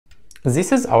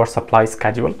This is our supply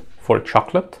schedule for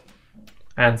chocolate,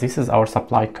 and this is our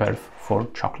supply curve for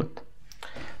chocolate.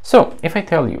 So if I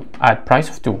tell you at price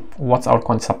of 2, what's our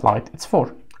quantity supplied? It's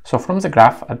 4. So from the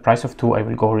graph at price of 2, I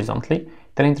will go horizontally,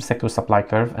 then intersect with supply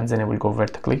curve, and then I will go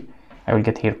vertically. I will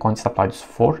get here quantity supplied is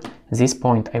 4. This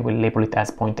point I will label it as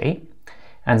point A,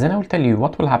 and then I will tell you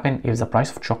what will happen if the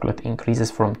price of chocolate increases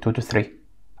from 2 to 3.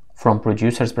 From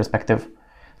producer's perspective,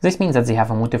 this means that they have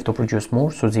a motive to produce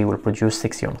more, so they will produce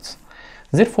 6 units.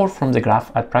 Therefore, from the graph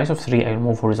at price of 3, I will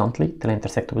move horizontally till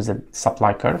intersect with the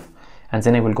supply curve, and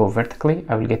then I will go vertically.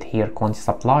 I will get here quantity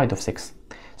supplied of 6.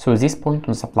 So this point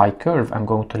on the supply curve, I'm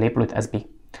going to label it as B.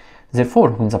 Therefore,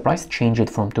 when the price changed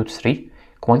from 2 to 3,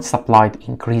 quantity supplied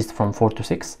increased from 4 to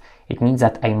 6. It means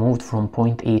that I moved from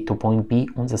point A to point B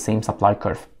on the same supply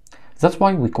curve. That's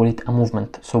why we call it a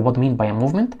movement. So what do I mean by a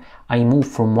movement? I move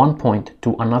from one point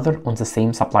to another on the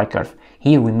same supply curve.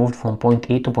 Here we moved from point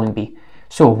A to point B.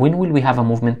 So when will we have a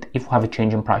movement? If we have a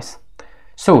change in price.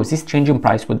 So this change in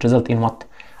price would result in what?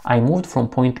 I moved from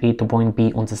point A to point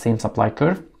B on the same supply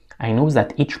curve. I know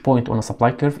that each point on a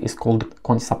supply curve is called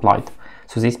quantity supplied.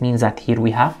 So this means that here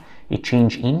we have a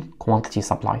change in quantity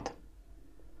supplied.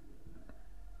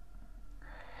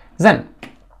 Then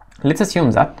let's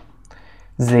assume that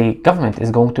the government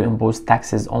is going to impose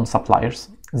taxes on suppliers.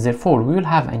 Therefore, we will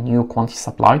have a new quantity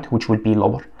supplied which will be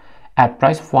lower. At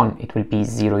price of 1, it will be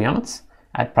 0 units.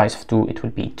 At price of 2, it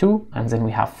will be 2. And then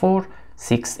we have 4,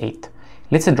 6, 8.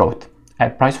 Let's draw it.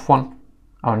 At price of 1,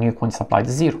 our new quantity supplied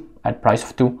is 0. At price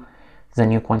of 2, the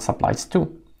new quantity supplied is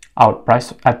 2.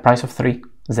 At price of 3,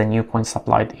 the new quantity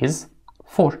supplied is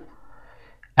 4.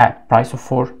 At price of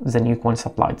 4, the new quantity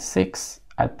supplied is 6.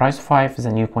 At price of 5,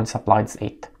 the new quantity supplied is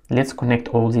 8. Let's connect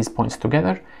all these points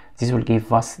together. This will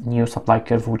give us new supply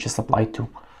curve, which is supply 2.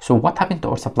 So what happened to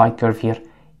our supply curve here?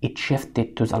 It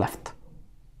shifted to the left.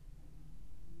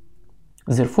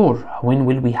 Therefore, when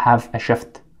will we have a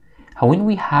shift? When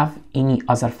we have any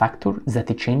other factor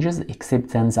that it changes except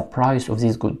then the price of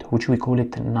this good, which we call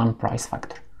it a non-price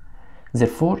factor.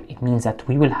 Therefore, it means that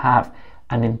we will have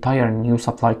an entire new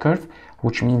supply curve,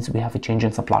 which means we have a change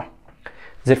in supply.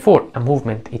 Therefore, a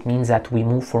movement, it means that we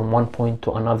move from one point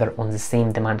to another on the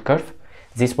same demand curve.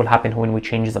 This will happen when we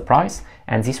change the price,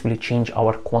 and this will change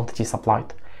our quantity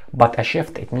supplied. But a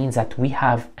shift, it means that we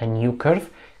have a new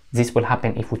curve. This will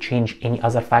happen if we change any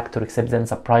other factor except then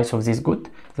the price of this good.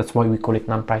 That's why we call it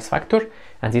non-price factor,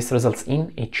 and this results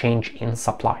in a change in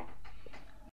supply.